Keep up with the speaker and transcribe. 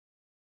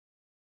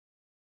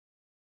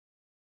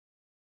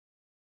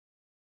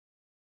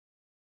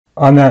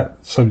On that,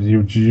 so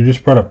you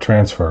just brought up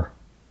transfer.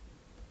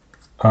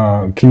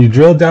 Can you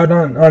drill down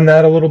on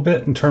that a little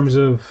bit in terms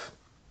of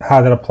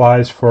how that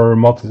applies for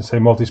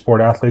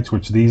multi-sport athletes,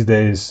 which these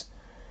days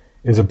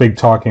is a big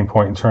talking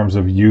point in terms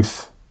of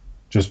youth,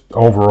 just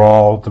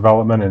overall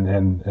development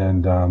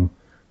and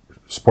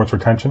sports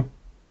retention?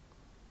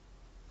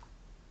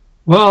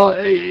 Well,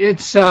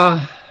 it's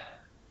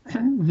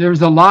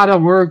there's a lot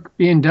of work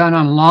being done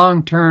on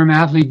long-term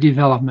athlete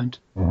development,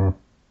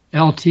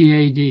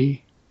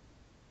 LTAD,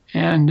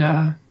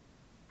 and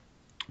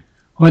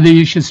whether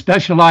you should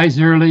specialize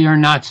early or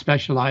not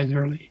specialize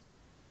early.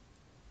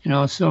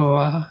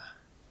 So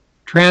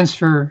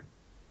transfer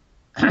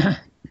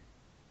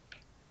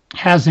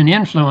has an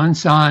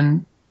influence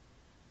on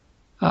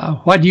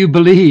what you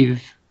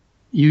believe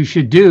you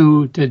should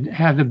do to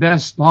have the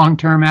best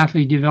long-term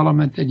athlete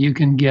development that you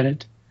can get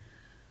it.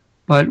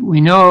 But we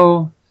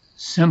know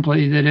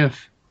simply that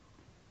if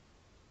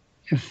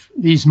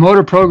these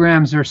motor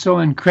programs are so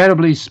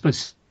incredibly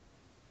specific,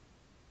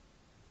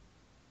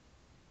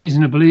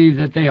 reason to believe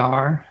that they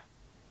are,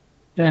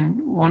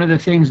 then one of the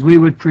things we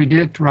would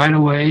predict right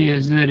away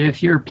is that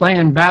if you're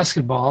playing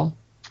basketball,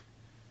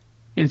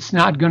 it's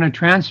not going to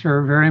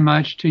transfer very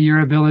much to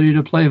your ability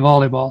to play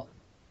volleyball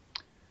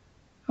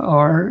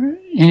or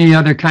any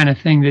other kind of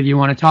thing that you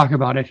want to talk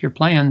about. If you're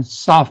playing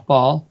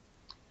softball,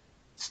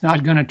 it's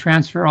not going to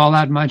transfer all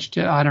that much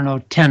to, I don't know,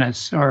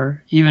 tennis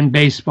or even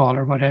baseball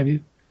or what have you.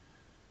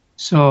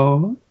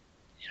 So,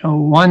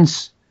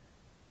 once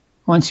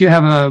you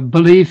have a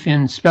belief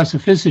in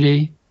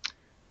specificity,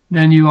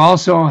 then you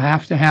also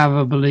have to have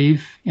a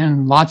belief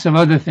in lots of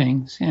other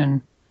things,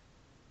 in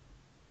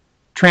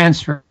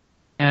transfer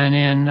and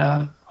in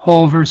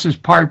whole versus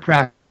part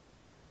practice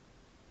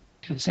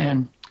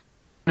and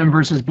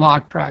versus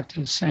block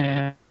practice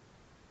and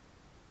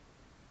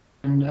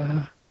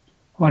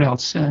what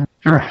else? I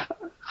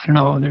don't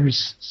know,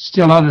 there's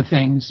still other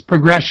things,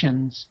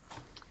 progressions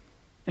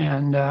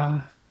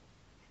and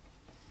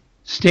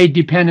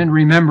state-dependent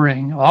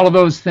remembering. All of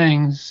those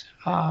things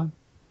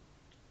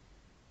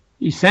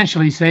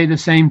essentially say the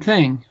same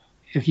thing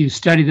if you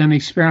study them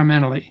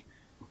experimentally,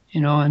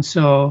 and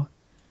so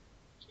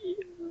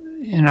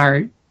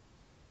in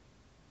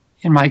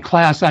my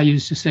class I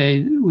used to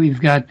say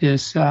we've got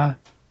this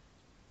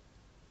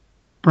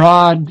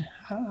broad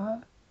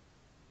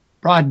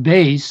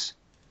base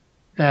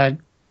that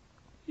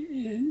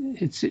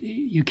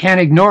you can't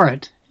ignore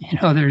it.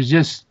 There's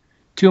just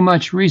too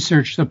much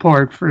research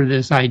support for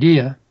this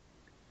idea.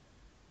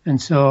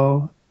 And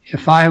so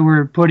if I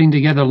were putting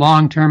together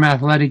long-term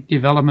athletic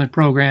development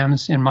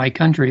programs in my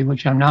country,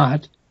 which I'm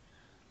not,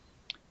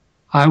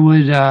 I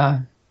would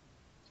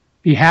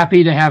be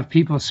happy to have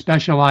people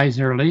specialize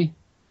early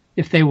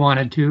if they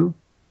wanted to.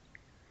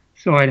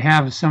 So I'd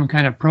have some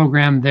kind of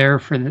program there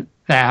for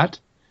that.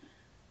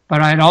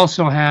 But I'd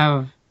also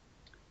have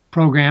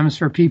programs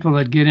for people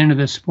that get into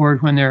the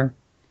sport when they're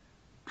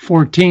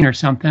 14 or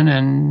something,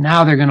 and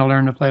now they're going to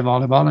learn to play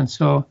volleyball. And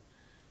so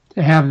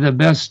to have the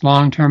best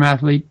long-term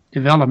athlete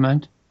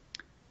development,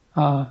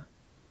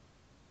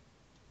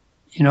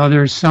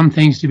 there's some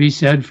things to be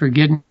said for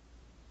getting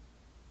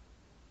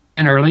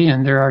in early,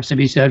 and there are to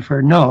be said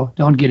for no,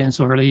 don't get in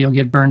so early. You'll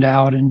get burned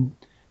out and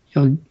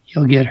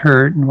you'll get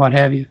hurt and what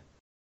have you.